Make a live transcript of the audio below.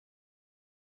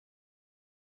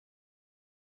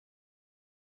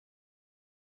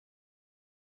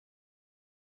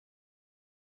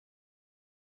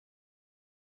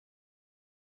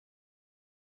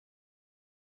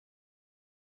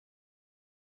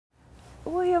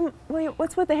William,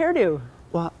 what's with the hairdo?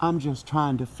 Well, I'm just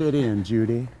trying to fit in,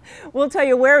 Judy. We'll tell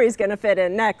you where he's going to fit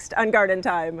in next on Garden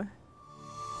Time.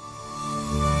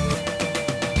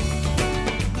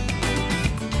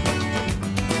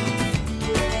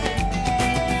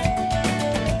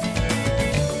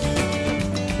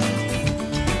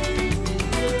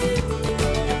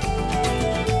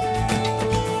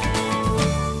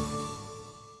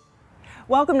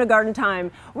 Welcome to Garden Time.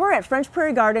 We're at French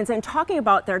Prairie Gardens and talking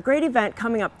about their great event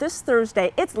coming up this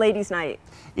Thursday. It's Ladies' Night.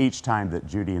 Each time that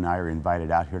Judy and I are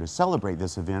invited out here to celebrate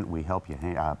this event, we help you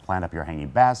plant up your hanging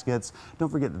baskets. Don't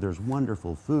forget that there's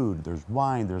wonderful food, there's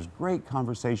wine, there's great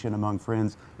conversation among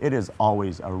friends. It is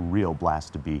always a real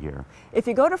blast to be here. If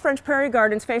you go to French Prairie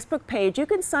Gardens Facebook page, you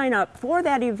can sign up for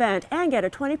that event and get a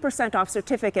 20% off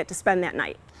certificate to spend that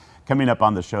night. Coming up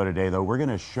on the show today, though, we're going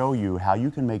to show you how you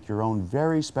can make your own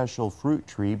very special fruit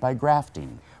tree by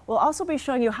grafting. We'll also be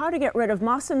showing you how to get rid of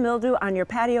moss and mildew on your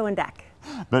patio and deck.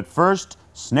 But first,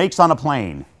 snakes on a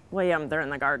plane. William, they're in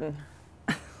the garden.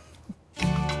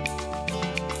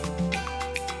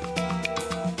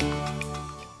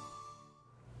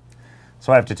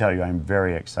 So I have to tell you, I'm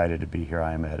very excited to be here.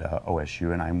 I'm at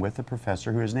OSU, and I'm with a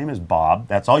professor whose name is Bob.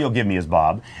 That's all you'll give me is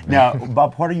Bob. Now,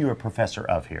 Bob, what are you a professor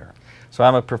of here? So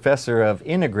I'm a professor of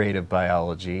integrative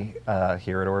biology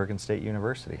here at Oregon State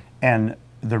University. And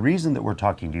the reason that we're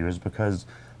talking to you is because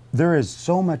there is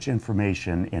so much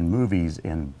information in movies,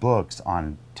 in books,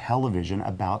 on television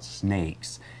about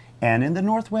snakes. And in the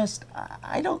Northwest,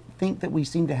 I don't think that we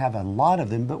seem to have a lot of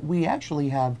them, but we actually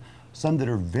have some that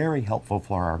are very helpful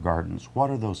for our gardens. What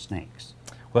are those snakes?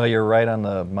 Well, you're right on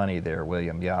the money there,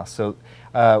 William. Yeah, so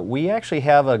we actually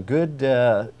have a good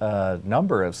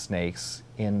number of snakes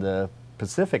in the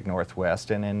Pacific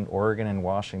Northwest and in Oregon and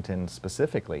Washington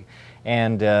specifically.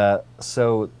 And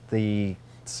so the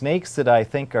snakes that I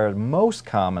think are most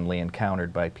commonly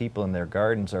encountered by people in their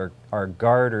gardens are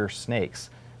garter snakes,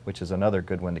 which is another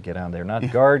good one to get on there. Not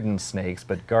garden snakes,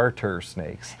 but garter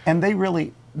snakes. And they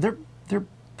really, they're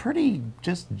pretty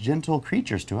just gentle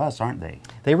creatures to us, aren't they?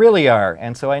 They really are.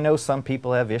 And so I know some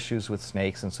people have issues with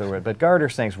snakes and so forth, but garter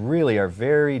snakes really are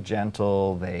very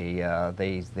gentle. They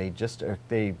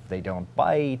don't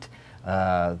bite.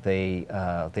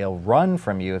 They'll run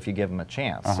from you if you give them a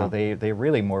chance. So they're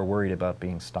really more worried about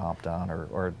being stomped on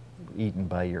or eaten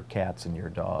by your cats and your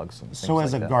dogs and things So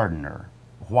as like a that. gardener,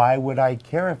 why would I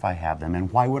care if I have them,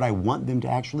 and why would I want them to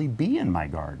actually be in my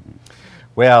garden?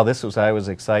 Well, I was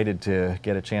excited to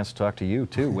get a chance to talk to you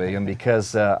too, William,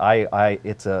 because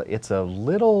it's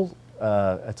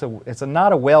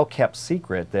not a well-kept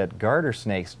secret that garter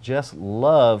snakes just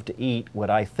love to eat what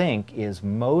I think is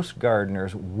most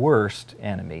gardeners' worst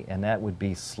enemy, and that would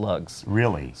be slugs.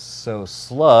 Really? So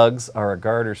slugs are a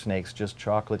garter snake's just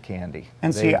chocolate candy.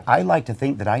 And see, I like to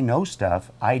think that I know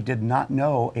stuff. I did not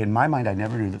know, in my mind, I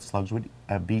never knew that slugs would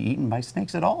be eaten by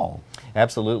snakes at all.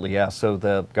 Absolutely, yeah. So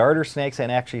the garter snakes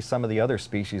and actually some of the other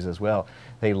species as well,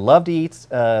 they love to eat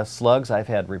slugs. I've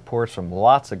had reports from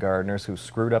lots of gardeners who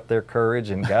screwed up their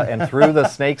courage and threw the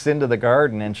snakes into the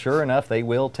garden, and sure enough, they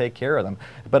will take care of them.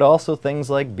 But also things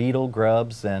like beetle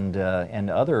grubs and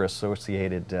other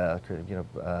associated,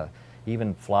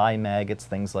 even fly maggots,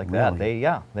 things like that.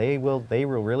 They will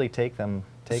really take them.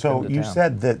 So you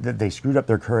said that they screwed up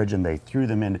their courage and they threw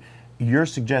them in. You're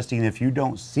suggesting if you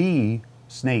don't see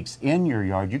snakes in your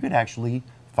yard, you could actually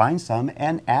find some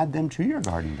and add them to your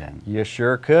garden then. You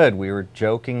sure could. We were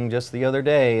joking just the other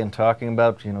day and talking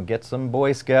about, get some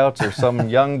Boy Scouts or some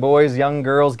young boys, young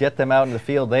girls, get them out in the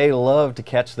field. They love to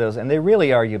catch those, and they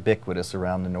really are ubiquitous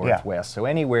around the Northwest. So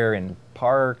anywhere in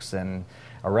parks and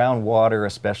around water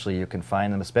especially, you can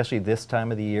find them, especially this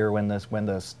time of the year when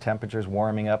the temperature's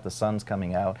warming up, the sun's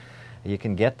coming out. You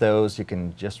can get those. You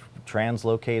can just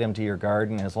translocate them to your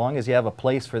garden. As long as you have a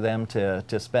place for them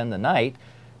to spend the night,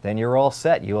 then you're all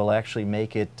set. You will actually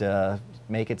make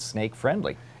it snake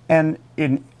friendly. And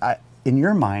in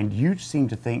your mind, you seem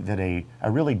to think that a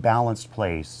really balanced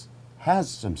place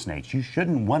has some snakes. You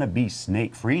shouldn't want to be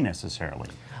snake free necessarily.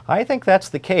 I think that's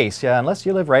the case, yeah, unless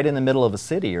you live right in the middle of a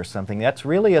city or something. That's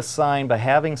really a sign by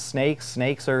having snakes.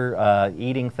 Snakes are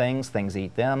eating things, things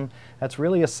eat them. That's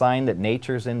really a sign that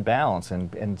nature's in balance,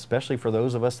 and especially for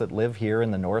those of us that live here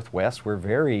in the Northwest, we're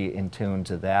very in tune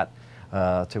to that,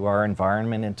 to our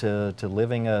environment and to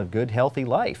living a good, healthy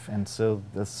life. And so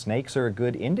the snakes are a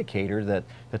good indicator that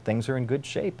things are in good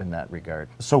shape in that regard.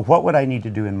 So what would I need to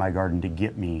do in my garden to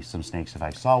get me some snakes? If I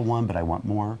saw one but I want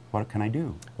more, what can I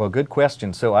do? Well, good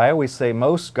question. So I always say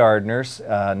most gardeners,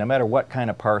 no matter what kind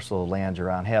of parcel of land you're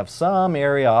on, have some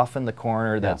area off in the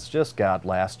corner that's just got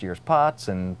last year's pots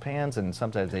and pans, and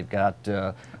sometimes they've got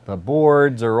the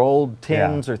boards or old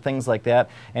tins or things like that.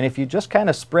 And if you just kind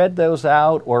of spread those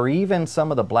out, or even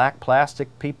some of the black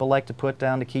plastic people like to put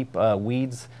down to keep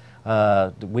weeds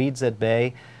at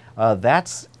bay,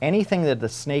 that's anything that the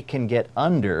snake can get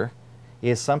under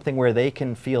is something where they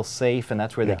can feel safe, and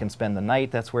that's where they can spend the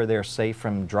night. That's where they're safe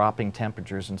from dropping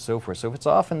temperatures and so forth. So if it's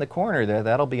off in the corner there,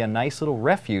 that'll be a nice little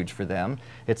refuge for them.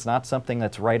 It's not something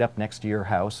that's right up next to your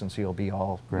house, and so you'll be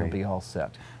all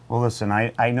set. Well, listen,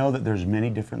 I know that there's many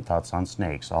different thoughts on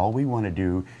snakes. All we want to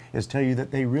do is tell you that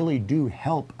they really do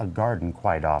help a garden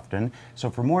quite often. So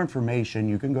for more information,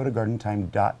 you can go to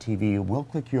gardentime.tv. We'll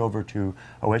click you over to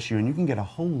OSU, and you can get a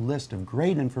whole list of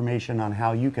great information on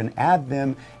how you can add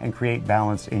them and create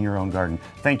balance in your own garden.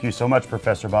 Thank you so much,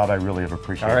 Professor Bob. I really have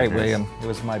appreciated it. All right, William. It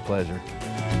was my pleasure.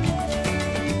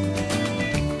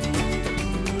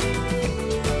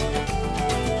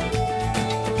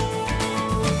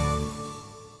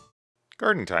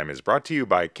 Garden Time is brought to you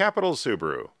by Capital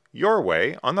Subaru, your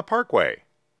way on the Parkway.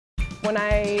 When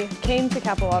I came to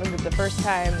Capital Auto Group the first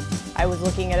time, I was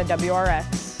looking at a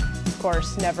WRX. Of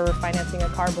course, never financing a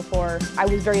car before. I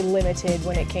was very limited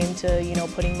when it came to,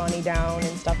 putting money down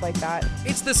and stuff like that.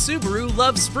 It's the Subaru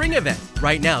Love Spring event.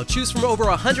 Right now, choose from over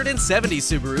 170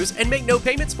 Subarus and make no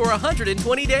payments for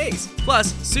 120 days.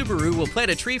 Plus, Subaru will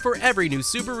plant a tree for every new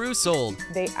Subaru sold.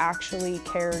 They actually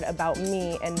cared about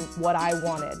me and what I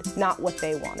wanted, not what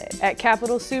they wanted. At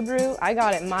Capital Subaru, I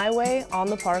got it my way on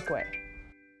the Parkway.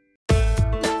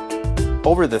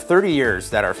 Over the 30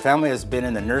 years that our family has been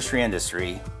in the nursery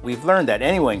industry, we've learned that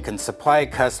anyone can supply a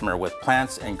customer with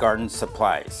plants and garden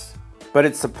supplies. But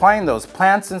it's supplying those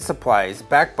plants and supplies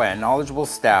backed by a knowledgeable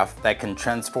staff that can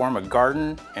transform a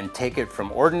garden and take it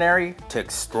from ordinary to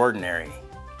extraordinary.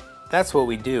 That's what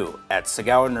we do at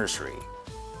Sagawa Nursery.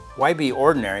 Why be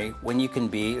ordinary when you can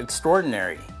be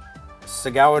extraordinary?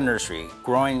 Sagawa Nursery,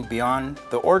 growing beyond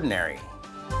the ordinary.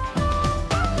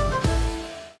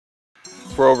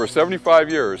 For over 75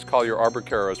 years, Collier Arbor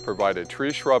has provided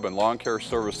tree, shrub, and lawn care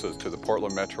services to the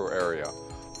Portland metro area.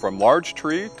 From large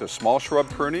tree to small shrub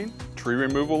pruning, tree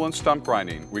removal, and stump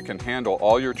grinding, we can handle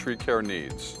all your tree care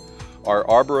needs. Our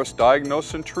arborists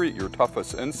diagnose and treat your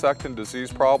toughest insect and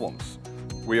disease problems.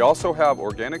 We also have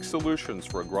organic solutions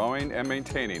for growing and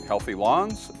maintaining healthy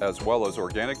lawns, as well as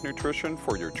organic nutrition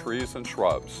for your trees and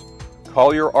shrubs.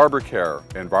 Collier Arbor Care,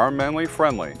 environmentally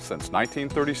friendly since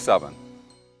 1937.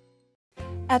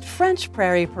 At French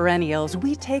Prairie Perennials,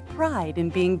 we take pride in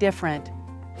being different.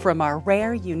 From our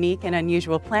rare, unique, and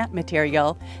unusual plant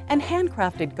material and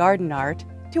handcrafted garden art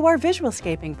to our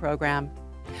visualscaping program,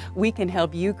 we can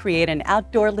help you create an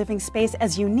outdoor living space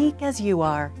as unique as you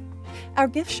are. Our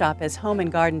gift shop has home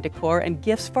and garden decor and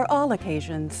gifts for all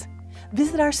occasions.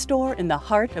 Visit our store in the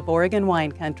heart of Oregon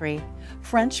wine country,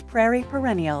 French Prairie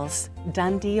Perennials,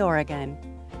 Dundee, Oregon.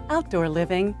 Outdoor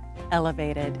living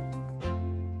elevated.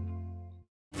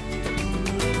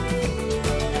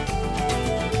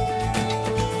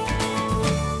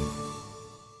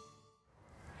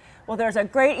 Well, there's a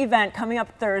great event coming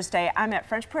up Thursday. I'm at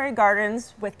French Prairie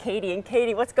Gardens with Katie. And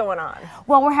Katie, what's going on?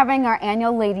 Well, we're having our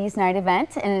annual Ladies' Night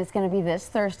event, and it's going to be this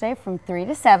Thursday from 3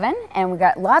 to 7. And we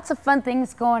got lots of fun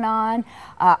things going on.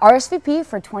 RSVP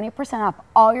for 20% off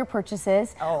all your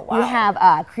purchases. Oh, wow. We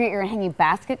have Create Your Hanging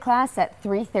Basket class at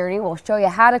 3:30. We'll show you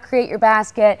how to create your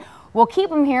basket. We'll keep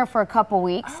them here for a couple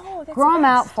weeks, grow them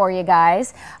out for you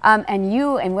guys, and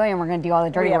you and William are going to do all the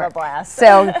dirty work. We have a blast.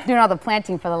 So doing all the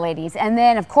planting for the ladies. And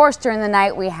then, of course, during the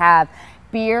night we have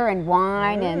beer and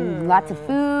wine and lots of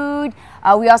food.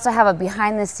 We also have a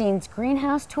behind-the-scenes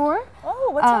greenhouse tour.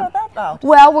 Oh, what's all that about?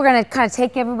 Well, we're going to kind of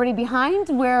take everybody behind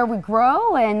where we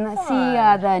grow and see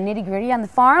the nitty-gritty on the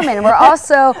farm. And we're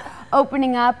also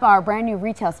opening up our brand new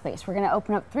retail space. We're going to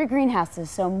open up 3 greenhouses,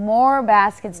 so more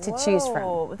baskets to choose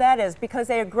from. That is because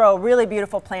they grow really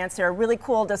beautiful plants. They're really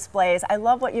cool displays. I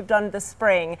love what you've done this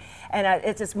spring, and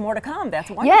it's just more to come.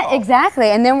 That's wonderful. Yeah, exactly.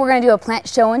 And then we're going to do a plant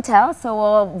show and tell. So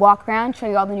we'll walk around, show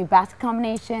you all the new basket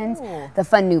combinations, the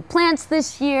fun new plants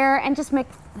this year, and just make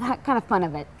kind of fun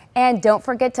of it. And don't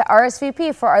forget to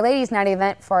RSVP for our Ladies' Night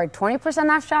event for our 20%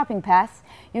 off shopping pass.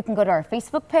 You can go to our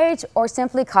Facebook page or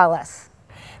simply call us.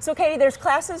 So, Katie, there's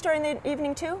classes during the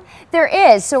evening, too? There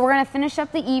is. So we're going to finish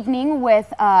up the evening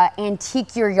with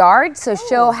Antique Your Yard. So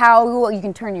show how you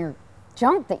can turn your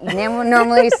junk that you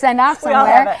normally send off We all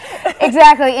somewhere. have it.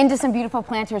 Exactly, into some beautiful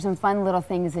planters and fun little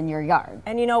things in your yard.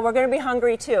 And you know, we're going to be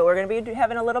hungry too. We're going to be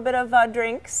having a little bit of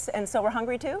drinks, and so we're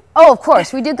hungry too? Oh, of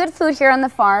course. We do good food here on the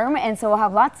farm, and so we'll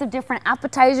have lots of different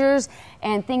appetizers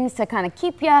and things to kind of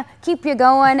keep you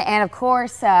going. And of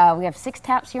course, we have 6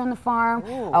 taps here on the farm,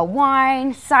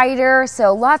 wine, cider,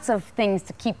 so lots of things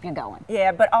to keep you going.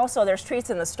 Yeah, but also there's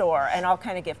treats in the store and all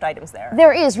kind of gift items there.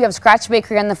 There is. We have Scratch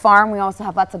Bakery on the farm. We also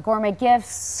have lots of gourmet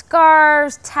gifts,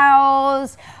 scarves,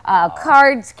 towels,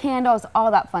 cards, candles,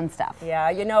 all that fun stuff. Yeah,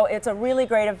 you know, it's a really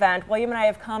great event. William and I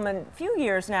have come in a few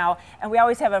years now, and we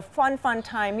always have a fun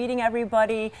time meeting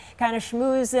everybody, kind of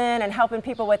schmoozing and helping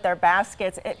people with their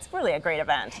baskets. It's really a great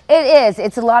event. It is.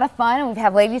 It's a lot of fun. We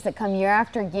have ladies that come year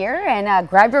after year, and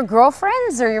grab your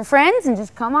girlfriends or your friends and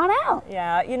just come on out.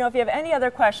 Yeah, you know, if you have any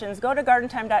other questions, go to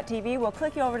gardentime.tv. We'll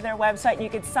click you over to their website and you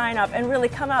can sign up and really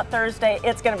come out Thursday.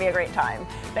 It's going to be a great time.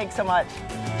 Thanks so much.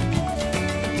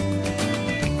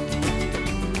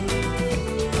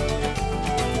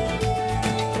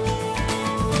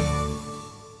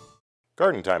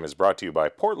 Garden Time is brought to you by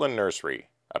Portland Nursery,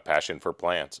 a passion for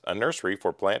plants, a nursery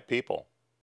for plant people.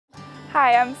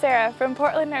 Hi, I'm Sarah from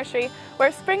Portland Nursery,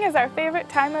 where spring is our favorite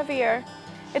time of year.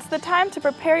 It's the time to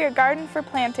prepare your garden for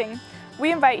planting.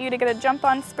 We invite you to get a jump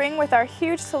on spring with our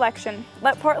huge selection.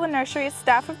 Let Portland Nursery's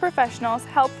staff of professionals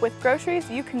help with groceries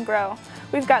you can grow.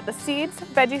 We've got the seeds,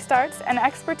 veggie starts, and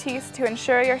expertise to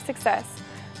ensure your success.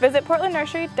 Visit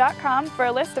portlandnursery.com for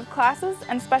a list of classes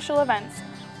and special events.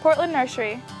 Portland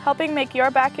Nursery, helping make your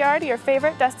backyard your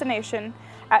favorite destination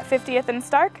at 50th and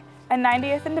Stark and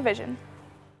 90th and Division.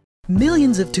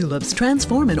 Millions of tulips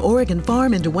transform an Oregon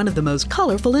farm into one of the most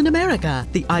colorful in America.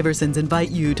 The Iversons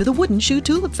invite you to the Wooden Shoe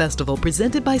Tulip Festival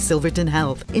presented by Silverton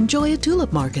Health. Enjoy a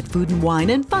tulip market, food and wine,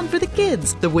 and fun for the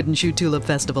kids. The Wooden Shoe Tulip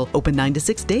Festival, open 9 to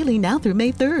 6 daily now through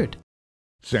May 3rd.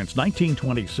 Since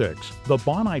 1926, the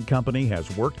Bonide Company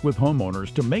has worked with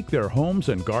homeowners to make their homes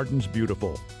and gardens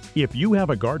beautiful. If you have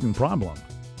a garden problem,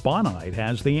 Bonide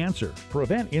has the answer.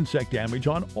 Prevent insect damage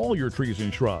on all your trees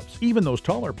and shrubs, even those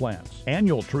taller plants.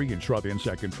 Annual tree and shrub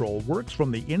insect control works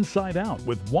from the inside out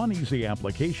with one easy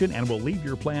application and will leave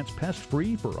your plants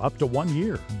pest-free for up to 1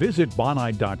 year. Visit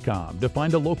Bonide.com to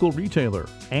find a local retailer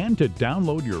and to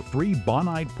download your free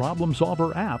Bonide Problem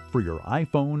Solver app for your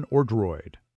iPhone or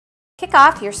Droid. Kick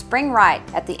off your spring right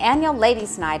at the annual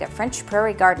Ladies' Night at French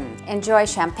Prairie Gardens. Enjoy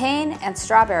champagne and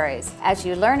strawberries as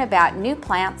you learn about new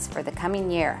plants for the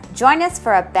coming year. Join us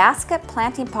for a basket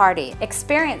planting party.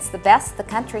 Experience the best the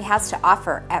country has to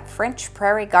offer at French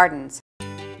Prairie Gardens.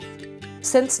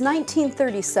 Since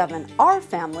 1937, our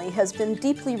family has been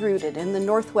deeply rooted in the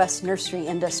Northwest nursery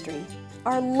industry.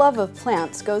 Our love of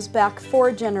plants goes back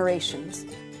 4 generations.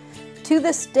 To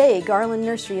this day, Garland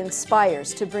Nursery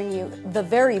inspires to bring you the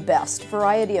very best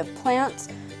variety of plants,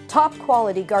 top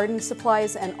quality garden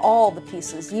supplies, and all the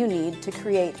pieces you need to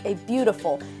create a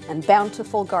beautiful and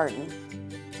bountiful garden.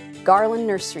 Garland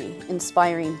Nursery,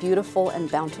 inspiring beautiful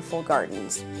and bountiful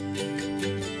gardens.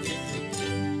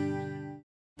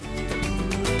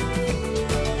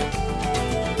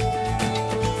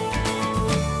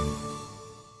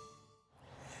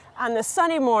 On this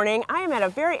sunny morning, I am at a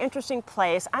very interesting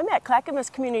place. I'm at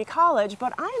Clackamas Community College,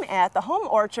 but I'm at the Home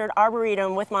Orchard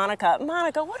Arboretum with Monica.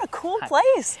 Monica, what a cool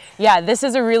place. Yeah, this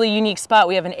is a really unique spot.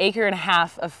 We have an 1.5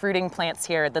 acres of fruiting plants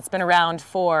here that's been around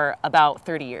for about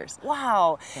 30 years.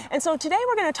 Wow. Yeah. And so today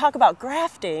we're going to talk about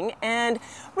grafting and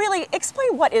really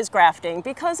explain what is grafting,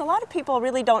 because a lot of people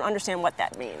really don't understand what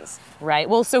that means. Right.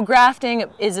 Well, so grafting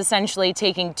is essentially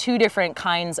taking 2 different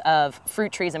kinds of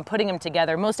fruit trees and putting them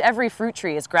together. Most every fruit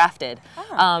tree is grafted.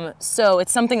 So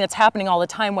it's something that's happening all the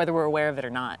time, whether we're aware of it or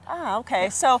not. Ah, okay.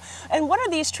 So, and what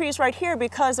are these trees right here?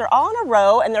 Because they're all in a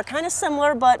row and they're kind of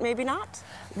similar, but maybe not?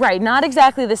 Right, not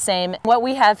exactly the same. What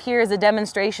we have here is a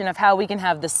demonstration of how we can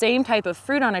have the same type of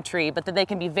fruit on a tree, but that they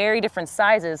can be very different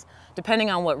sizes depending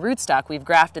on what rootstock we've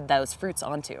grafted those fruits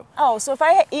onto. Oh, so if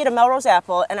I eat a Melrose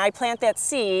apple and I plant that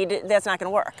seed, that's not going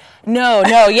to work? No,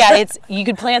 yeah, you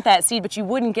could plant that seed, but you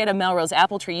wouldn't get a Melrose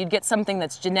apple tree. You'd get something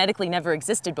that's genetically never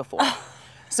existed before.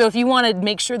 So if you want to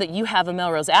make sure that you have a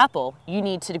Melrose apple, you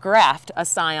need to graft a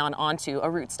scion onto a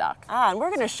rootstock. Ah, and we're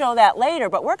going to show that later,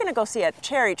 but we're going to go see a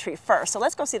cherry tree first. So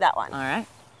let's go see that one. All right.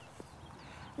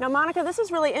 Now, Monica, this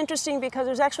is really interesting because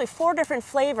there's actually 4 different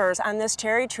flavors on this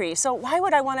cherry tree. So why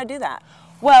would I want to do that?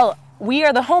 Well, we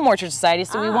are the Home Orchard Society,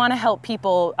 so we want to help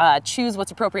people choose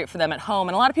what's appropriate for them at home,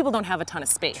 and a lot of people don't have a ton of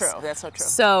space. True, that's so true.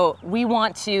 So we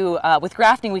want to, with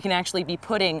grafting, we can actually be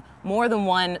putting more than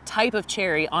one type of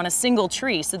cherry on a single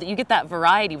tree so that you get that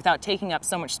variety without taking up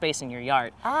so much space in your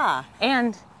yard. Ah.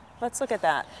 And let's look at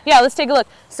that. Yeah, let's take a look.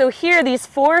 So here, these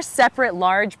 4 separate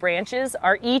large branches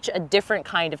are each a different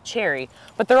kind of cherry,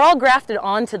 but they're all grafted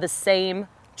onto the same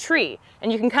tree.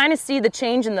 And you can kind of see the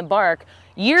change in the bark.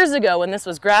 Years ago when this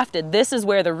was grafted, this is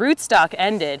where the rootstock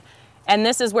ended, and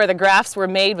this is where the grafts were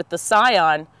made with the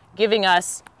scion, giving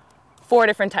us 4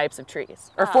 different types of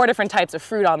trees, or 4 different types of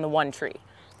fruit on the one tree.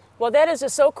 Well, that is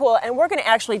just so cool, and we're going to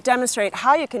actually demonstrate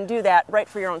how you can do that right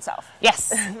for your own self.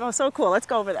 Yes. Oh, so cool. Let's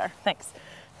go over there. Thanks.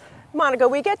 Monica,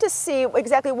 we get to see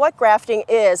exactly what grafting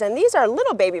is, and these are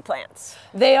little baby plants.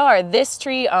 They are. This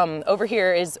tree over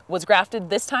here was grafted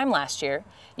this time last year.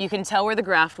 You can tell where the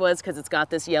graft was because it's got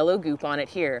this yellow goop on it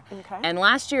here. Okay. And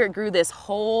last year it grew this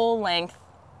whole length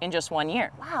in just 1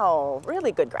 year. Wow,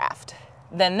 really good graft.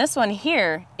 Then this one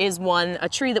here is a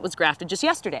tree that was grafted just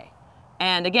yesterday.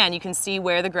 And again, you can see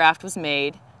where the graft was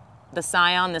made. The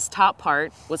scion, this top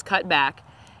part, was cut back.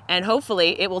 And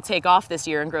hopefully it will take off this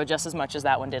year and grow just as much as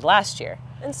that one did last year.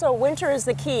 And so winter is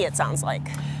the key, it sounds like.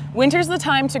 Winter's the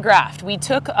time to graft. We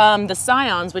took the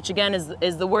scions, which again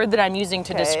is the word that I'm using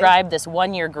to describe this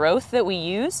 1 year growth that we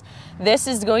use. This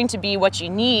is going to be what you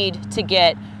need to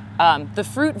get the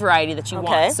fruit variety that you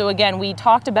want. So again, we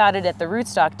talked about it at the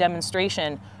rootstock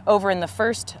demonstration over in the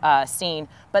first scene,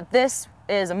 but this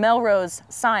is a Melrose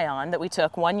scion that we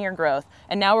took 1 year growth,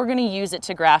 and now we're going to use it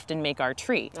to graft and make our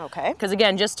tree. Okay. Because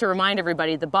again, just to remind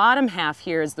everybody, the bottom half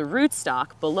here is the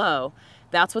rootstock below.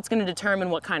 That's what's going to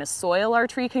determine what kind of soil our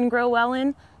tree can grow well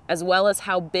in, as well as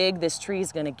how big this tree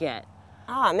is going to get.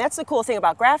 Ah, and that's the cool thing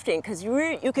about grafting, because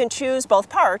you can choose both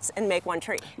parts and make one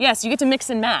tree. Yes, you get to mix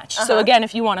and match. So again,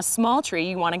 if you want a small tree,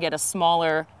 you want to get a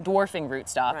smaller dwarfing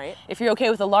rootstock. Right. If you're okay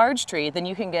with a large tree, then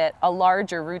you can get a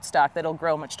larger rootstock that'll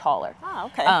grow much taller. Ah,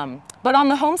 okay. But on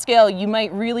the home scale, you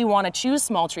might really want to choose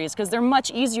small trees because they're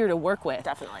much easier to work with.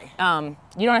 Definitely.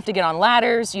 You don't have to get on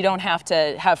ladders. You don't have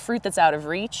to have fruit that's out of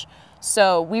reach.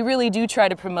 So we really do try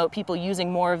to promote people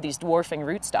using more of these dwarfing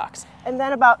rootstocks. And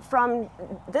then about from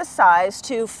this size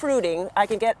to fruiting, I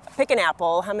can pick an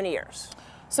apple, how many years?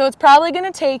 So it's probably going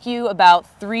to take you about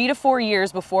 3 to 4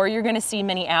 years before you're going to see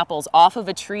many apples off of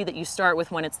a tree that you start with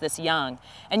when it's this young.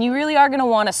 And you really are going to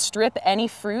want to strip any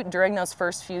fruit during those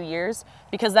first few years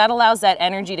because that allows that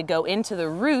energy to go into the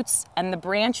roots and the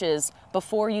branches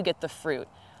before you get the fruit.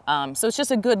 So it's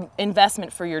just a good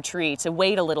investment for your tree to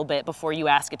wait a little bit before you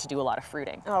ask it to do a lot of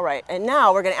fruiting. All right, and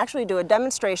now we're going to actually do a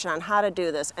demonstration on how to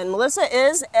do this. And Melissa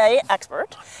is an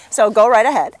expert, so go right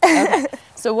ahead. Okay.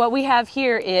 So what we have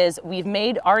here is we've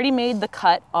already made the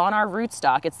cut on our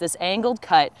rootstock. It's this angled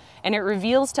cut, and it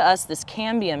reveals to us this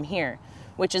cambium here,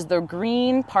 which is the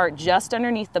green part just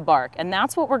underneath the bark, and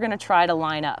that's what we're going to try to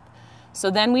line up. So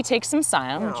then we take some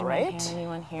scion. Would you mind handing me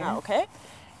one here? Okay.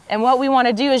 And what we want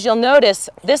to do is you'll notice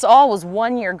this all was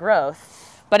 1 year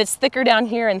growth, but it's thicker down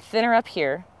here and thinner up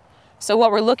here. So what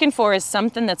we're looking for is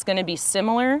something that's going to be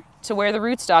similar to where the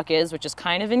rootstock is, which is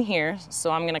kind of in here.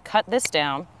 So I'm going to cut this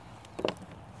down.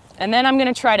 And then I'm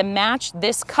going to try to match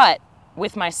this cut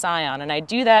with my scion. And I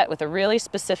do that with a really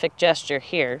specific gesture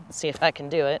here. Let's see if I can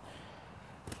do it.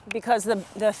 Because the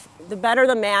better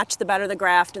the match, the better the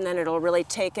graft, and then it'll really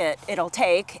take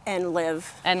and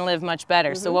live. And live much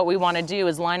better. So what we want to do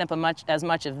is line up as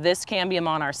much of this cambium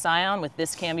on our scion with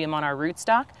this cambium on our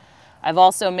rootstock. I've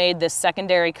also made this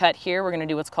secondary cut here. We're going to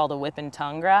do what's called a whip and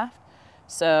tongue graft.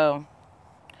 So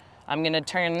I'm going to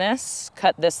turn this,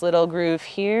 cut this little groove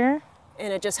here.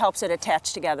 And it just helps it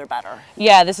attach together better.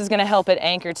 Yeah, this is going to help it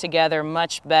anchor together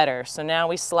much better. So now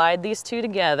we slide these two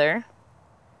together.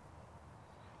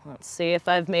 Let's see if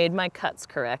I've made my cuts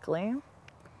correctly.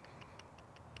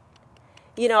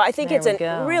 You know, I think it's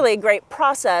a really great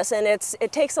process, and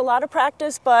it takes a lot of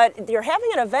practice, but you're having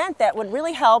an event that would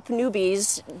really help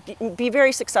newbies be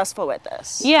very successful with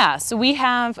this. Yeah, so we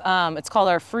have, it's called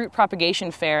our Fruit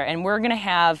Propagation Fair, and we're going to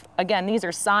have, again, these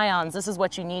are scions. This is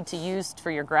what you need to use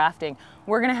for your grafting.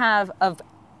 We're going to have,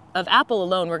 of apple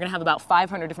alone, we're going to have about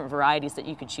 500 different varieties that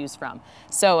you could choose from.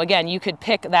 So again, you could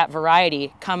pick that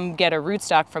variety, come get a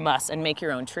rootstock from us, and make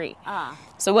your own tree.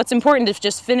 So what's important to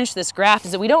just finish this graft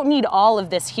is that we don't need all of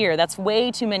this here. That's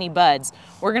way too many buds.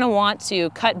 We're going to want to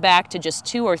cut back to just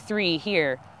 2 or 3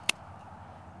 here,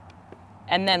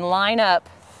 and then line up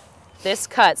this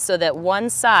cut so that one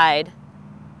side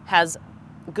has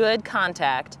good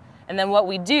contact. And then what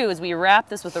we do is we wrap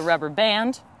this with a rubber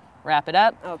band, wrap it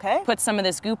up, put some of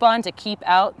this goop on to keep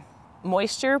out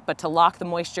moisture, but to lock the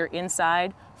moisture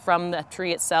inside from the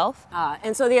tree itself.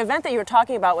 And so the event that you were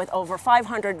talking about with over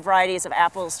 500 varieties of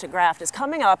apples to graft is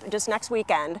coming up just next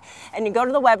weekend. And you go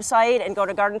to the website and go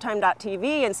to gardentime.tv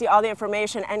and see all the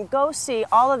information, and go see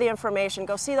all of the information.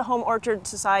 Go see the Home Orchard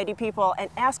Society people and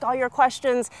ask all your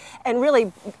questions, and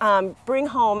really bring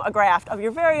home a graft of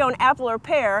your very own apple or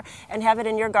pear and have it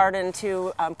in your garden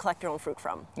to collect your own fruit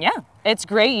from. Yeah, it's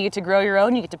great. You get to grow your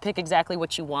own, you get to pick exactly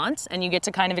what you want, and you get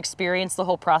to kind of experience the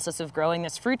whole process of growing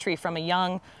this fruit tree from a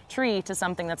young tree to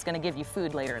something that's going to give you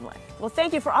food later in life. Well,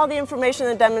 thank you for all the information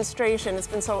and demonstration. It's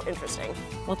been so interesting.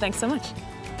 Well, thanks so much.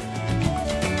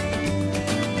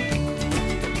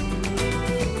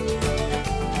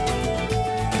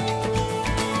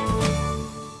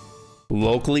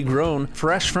 Locally grown,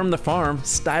 fresh from the farm,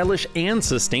 stylish and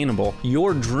sustainable,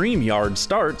 your dream yard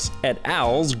starts at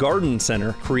Al's Garden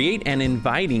Center. Create an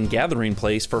inviting gathering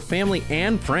place for family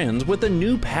and friends with a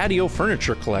new patio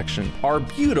furniture collection. Our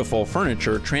beautiful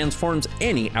furniture transforms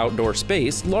any outdoor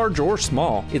space, large or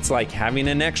small. It's like having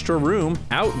an extra room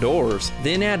outdoors.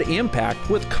 Then add impact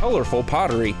with colorful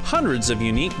pottery. Hundreds of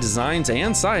unique designs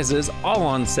and sizes, all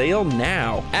on sale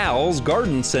now. Al's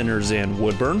Garden Centers in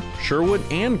Woodburn, Sherwood,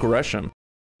 and Gresham.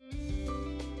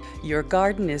 Your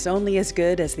garden is only as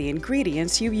good as the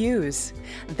ingredients you use.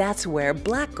 That's where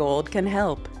Black Gold can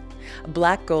help.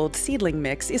 Black Gold Seedling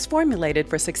Mix is formulated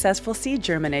for successful seed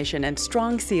germination and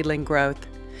strong seedling growth.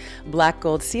 Black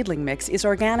Gold Seedling Mix is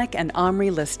organic and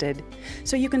OMRI listed,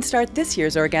 so you can start this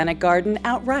year's organic garden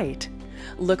outright.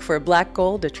 Look for Black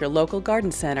Gold at your local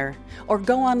garden center or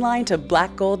go online to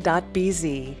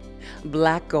blackgold.bz.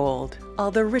 Black Gold,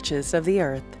 all the riches of the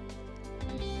earth.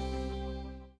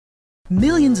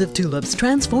 Millions of tulips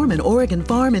transform an Oregon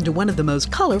farm into one of the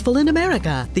most colorful in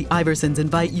America. The Iversons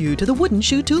invite you to the Wooden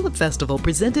Shoe Tulip Festival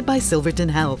presented by Silverton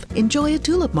Health. Enjoy a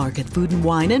tulip market, food and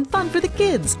wine, and fun for the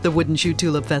kids. The Wooden Shoe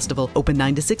Tulip Festival, open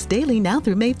 9 to 6 daily now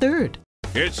through May 3rd.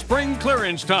 It's spring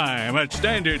clearance time at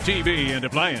Standard TV and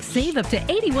Appliance. Save up to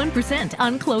 81%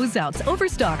 on closeouts,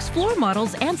 overstocks, floor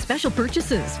models, and special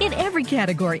purchases in every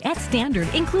category at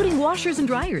Standard, including washers and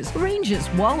dryers, ranges,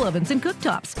 wall ovens and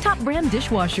cooktops, top brand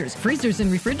dishwashers, freezers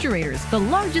and refrigerators, the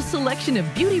largest selection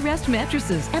of Beauty Rest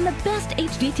mattresses, and the best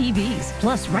HD TVs.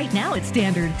 Plus, right now at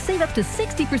Standard, save up to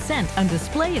 60% on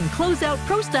display and closeout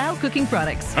pro-style cooking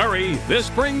products. Hurry, this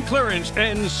spring clearance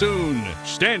ends soon.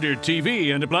 Standard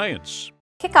TV and Appliance.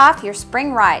 Kick off your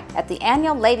spring ride at the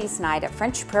annual Ladies' Night at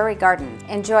French Prairie Gardens.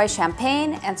 Enjoy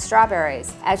champagne and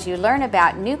strawberries as you learn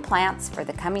about new plants for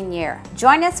the coming year.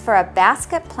 Join us for a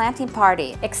basket planting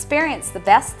party. Experience the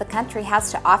best the country has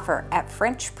to offer at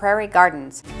French Prairie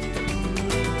Gardens.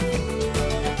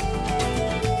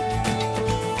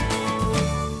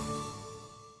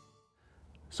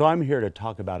 So I'm here to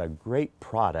talk about a great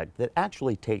product that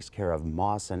actually takes care of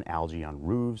moss and algae on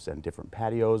roofs and different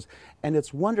patios. And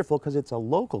it's wonderful because it's a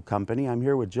local company. I'm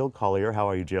here with Jill Collier. How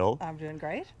are you, Jill? I'm doing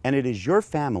great. And it is your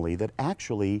family that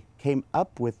actually came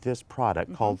up with this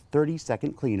product called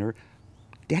 30-Second Cleaner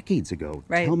decades ago.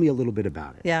 Right. Tell me a little bit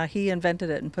about it. Yeah, he invented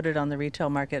it and put it on the retail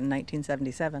market in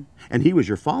 1977. And he was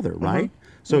your father, right?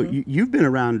 So you've been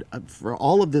around for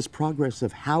all of this progress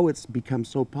of how it's become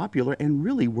so popular and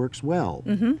really works well.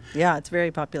 Yeah, it's very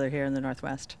popular here in the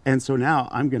Northwest. And so now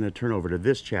I'm going to turn over to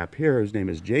this chap here. His name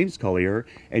is James Collier,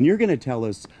 and you're going to tell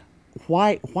us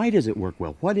why does it work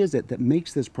well? What is it that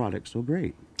makes this product so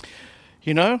great?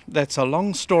 You know, that's a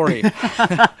long story.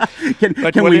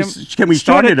 Can we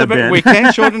shorten it a bit? We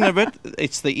can shorten it a bit.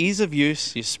 It's the ease of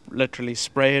use. You literally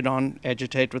spray it on,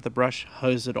 agitate with the brush,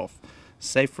 hose it off.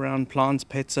 Safe around plants,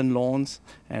 pets and lawns,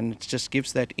 and it just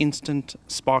gives that instant,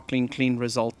 sparkling, clean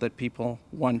result that people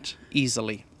want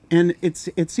easily. And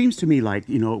it seems to me like,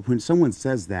 you know, when someone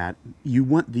says that, you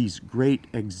want these great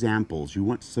examples. You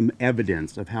want some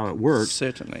evidence of how it works.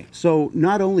 Certainly. So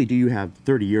not only do you have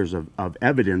 30 years of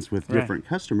evidence with different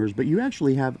customers, but you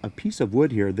actually have a piece of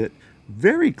wood here that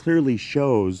very clearly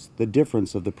shows the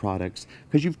difference of the products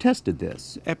because you've tested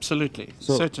this. Absolutely,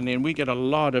 certainly, and we get a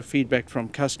lot of feedback from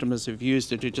customers who've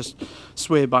used it who just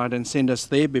swear by it and send us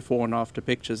their before and after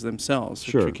pictures themselves,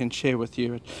 which we can share with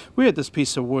you. We had this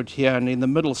piece of wood here, and in the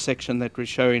middle section that we're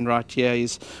showing right here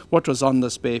is what was on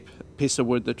this piece of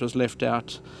wood that was left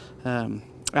out in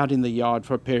the yard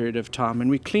for a period of time, and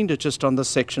we cleaned it just on this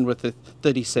section with the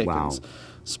 30 seconds.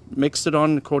 Mixed it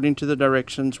on according to the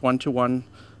directions, 1-to-1,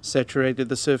 saturated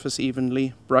the surface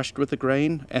evenly, brushed with the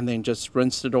grain, and then just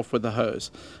rinsed it off with the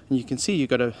hose. And you can see you've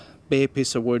got a bare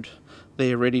piece of wood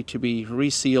there ready to be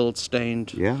resealed,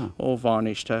 stained, or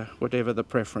varnished, whatever the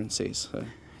preference is.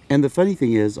 And the funny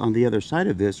thing is, on the other side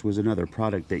of this was another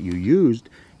product that you used,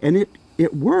 and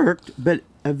it worked, but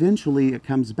eventually it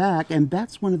comes back, and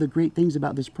that's one of the great things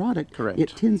about this product. Correct.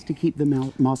 It tends to keep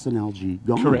the moss and algae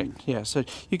going. Correct, yeah. So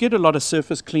you get a lot of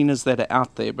surface cleaners that are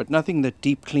out there, but nothing that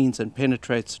deep cleans and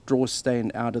penetrates, draws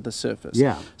stain out of the surface.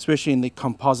 Yeah. Especially in the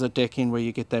composite decking where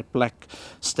you get that black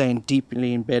stain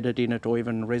deeply embedded in it, or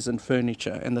even resin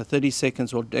furniture. And the 30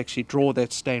 seconds will actually draw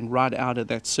that stain right out of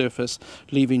that surface,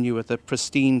 leaving you with a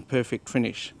pristine, perfect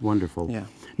finish. Wonderful. Yeah.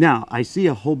 Now, I see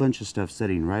a whole bunch of stuff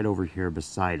sitting right over here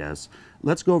beside us.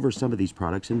 Let's go over some of these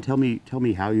products and tell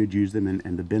me how you'd use them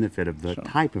and the benefit of the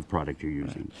type of product you're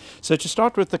using. Right. So to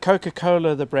start with, the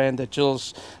Coca-Cola, the brand that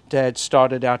Jill's dad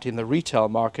started out in the retail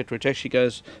market, which actually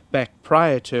goes back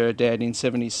prior to her dad in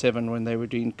 '77 when they were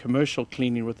doing commercial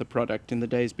cleaning with the product in the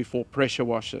days before pressure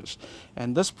washers.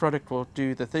 And this product will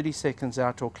do, the 30 seconds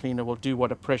outdoor cleaner will do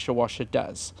what a pressure washer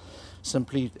does,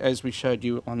 simply as we showed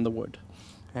you on the wood.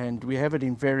 And we have it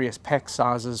in various pack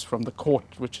sizes, from the quart,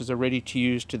 which is a ready to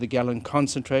use, to the gallon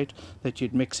concentrate that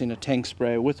you'd mix in a tank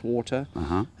sprayer with water,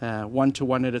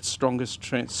 1:1 at its strongest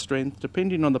strength.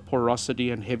 Depending on the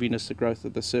porosity and heaviness, the growth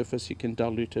of the surface, you can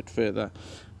dilute it further.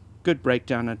 Good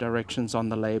breakdown and directions on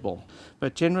the label,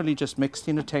 but generally just mixed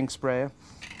in a tank sprayer.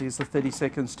 Here's the 30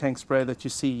 seconds tank sprayer that you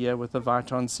see here with the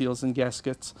Viton seals and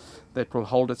gaskets that will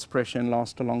hold its pressure and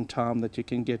last a long time, that you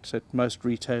can get at most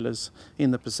retailers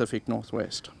in the Pacific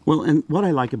Northwest. Well, and what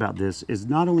I like about this is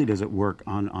not only does it work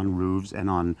on roofs and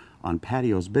on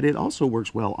patios, but it also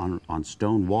works well on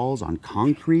stone walls, on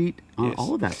concrete, on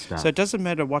all of that stuff. So it doesn't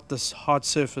matter what this hard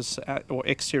surface or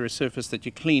exterior surface that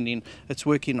you're cleaning, it's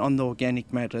working on the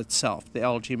organic matter itself, the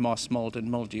algae, moss, mold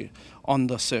and mildew on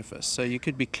the surface. So you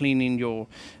could be cleaning your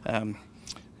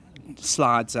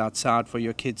slides outside for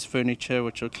your kids' furniture,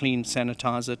 which will clean,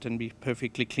 sanitize it and be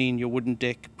perfectly clean. Your wooden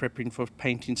deck, prepping for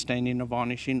painting, staining or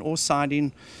varnishing, or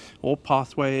siding, or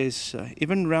pathways,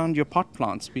 even around your pot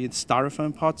plants, be it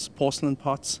styrofoam pots, porcelain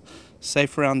pots,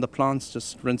 safe around the plants,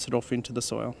 just rinse it off into the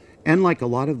soil. And like a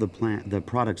lot of the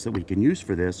products that we can use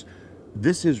for this,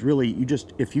 this is really,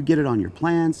 if you get it on your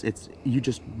plants, you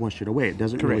just wash it away. It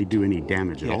doesn't really do any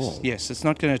damage at all. Yes, it's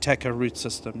not going to attack a root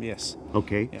system, yes.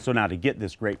 Okay, so now to get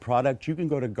this great product, you can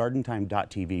go to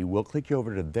gardentime.tv. We'll click you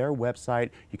over to their website.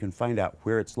 You can find out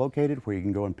where it's located, where you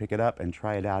can go and pick it up and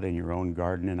try it out in your own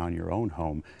garden and on your own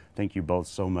home. Thank you both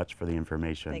so much for the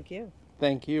information. Thank you.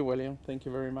 Thank you, William. Thank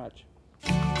you very much.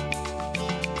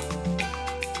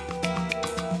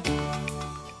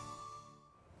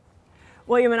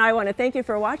 William and I want to thank you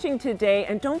for watching today,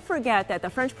 and don't forget that the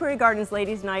French Prairie Gardens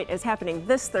Ladies Night is happening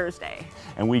this Thursday.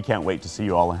 And we can't wait to see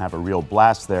you all and have a real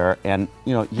blast there. And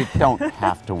you don't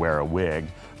have to wear a wig.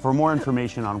 For more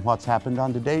information on what's happened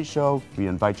on today's show, we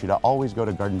invite you to always go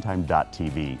to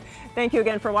gardentime.tv. Thank you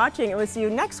again for watching, and we'll see you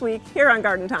next week here on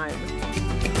Garden Time.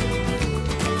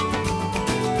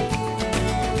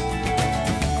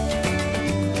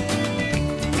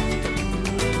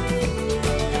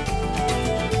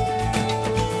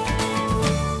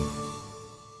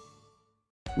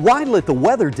 Why let the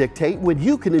weather dictate when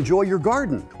you can enjoy your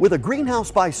garden? With a greenhouse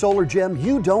by Solar Gem,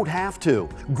 you don't have to.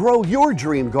 Grow your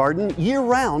dream garden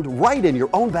year-round right in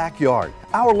your own backyard.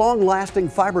 Our long-lasting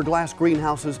fiberglass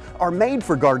greenhouses are made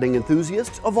for gardening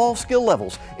enthusiasts of all skill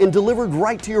levels and delivered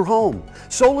right to your home.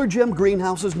 Solar Gem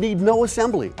greenhouses need no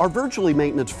assembly, are virtually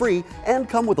maintenance-free, and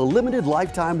come with a limited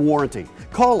lifetime warranty.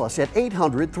 Call us at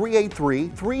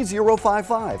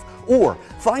 800-383-3055 or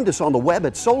find us on the web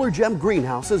at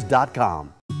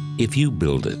solargemgreenhouses.com. If you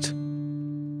build it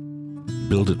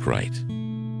right.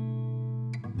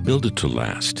 Build it to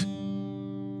last.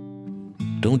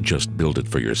 Don't just build it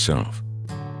for yourself.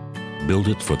 Build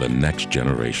it for the next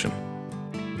generation.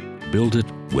 Build it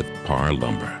with Par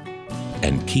Lumber.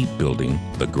 And keep building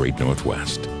the Great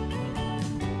Northwest.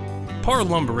 Par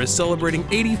Lumber is celebrating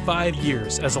 85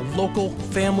 years as a local,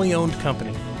 family-owned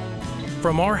company.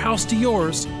 From our house to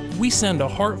yours, we send a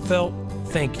heartfelt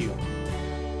thank you.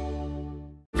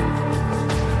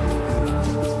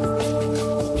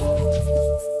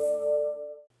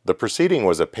 The proceeding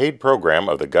was a paid program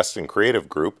of the Guston Creative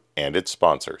Group and its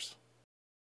sponsors.